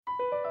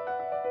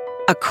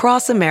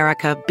Across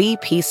America,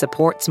 BP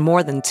supports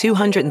more than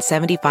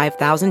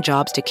 275,000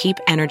 jobs to keep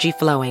energy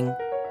flowing.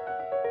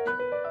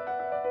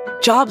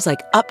 Jobs like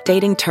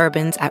updating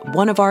turbines at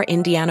one of our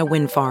Indiana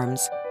wind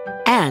farms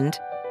and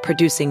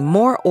producing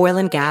more oil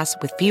and gas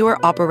with fewer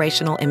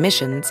operational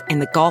emissions in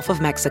the Gulf of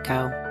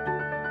Mexico.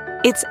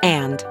 It's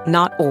and,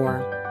 not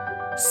or.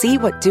 See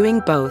what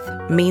doing both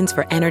means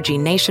for energy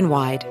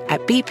nationwide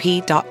at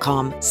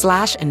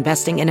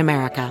bp.com/investing in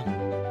America.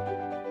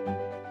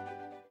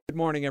 Good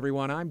morning,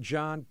 everyone. I'm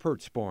John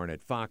Pertzborn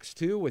at Fox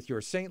 2 with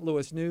your St.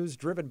 Louis news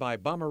driven by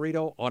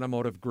Bomarito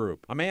Automotive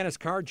Group. A man is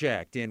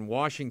carjacked in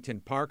Washington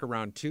Park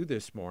around 2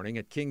 this morning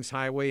at Kings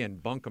Highway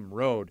and Buncombe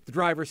Road. The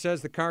driver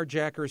says the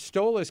carjacker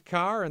stole his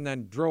car and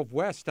then drove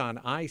west on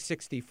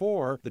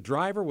I-64. The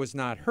driver was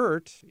not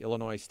hurt.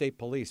 Illinois State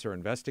Police are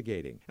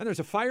investigating. And there's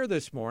a fire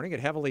this morning.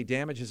 It heavily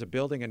damages a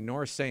building in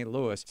North St.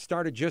 Louis. It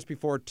started just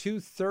before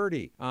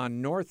 2:30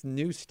 on North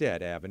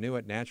Newstead Avenue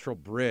at Natural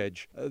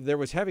Bridge. There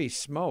was heavy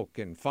smoke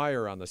and fire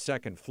on the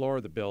second floor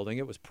of the building.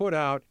 It was put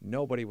out.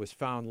 Nobody was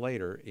found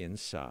later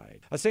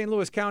inside. A St.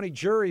 Louis County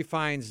jury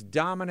finds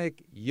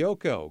Dominic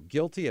Yoko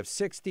guilty of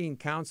 16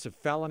 counts of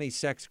felony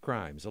sex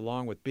crimes,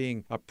 along with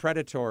being a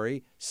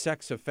predatory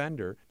sex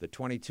offender. The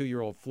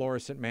 22-year-old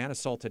Florissant man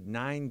assaulted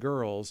 9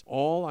 girls,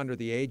 all under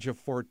the age of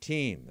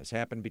 14. This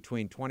happened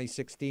between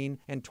 2016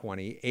 and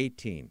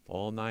 2018.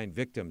 All 9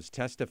 victims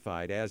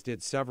testified, as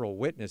did several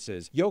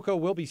witnesses. Yoko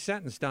will be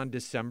sentenced on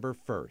December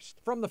 1st.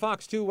 From the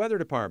Fox 2 Weather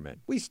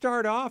Department, we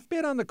start off a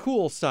bit on the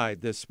cool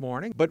side this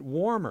morning, but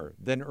warmer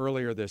than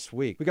earlier this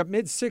week. We got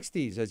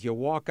mid-60s as you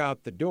walk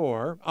out the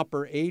door,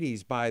 upper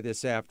 80s by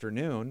this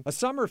afternoon. A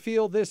summer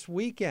feel this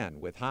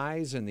weekend with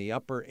highs in the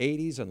upper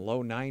 80s and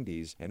low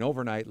 90s and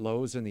overnight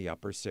lows in the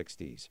upper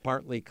 60s.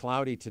 Partly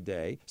cloudy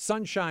today.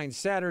 Sunshine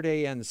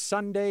Saturday and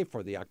Sunday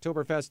for the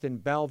Oktoberfest in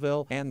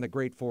Belleville and the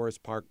Great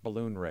Forest Park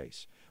Balloon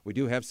Race. We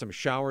do have some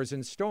showers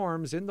and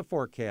storms in the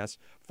forecast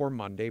for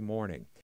Monday morning.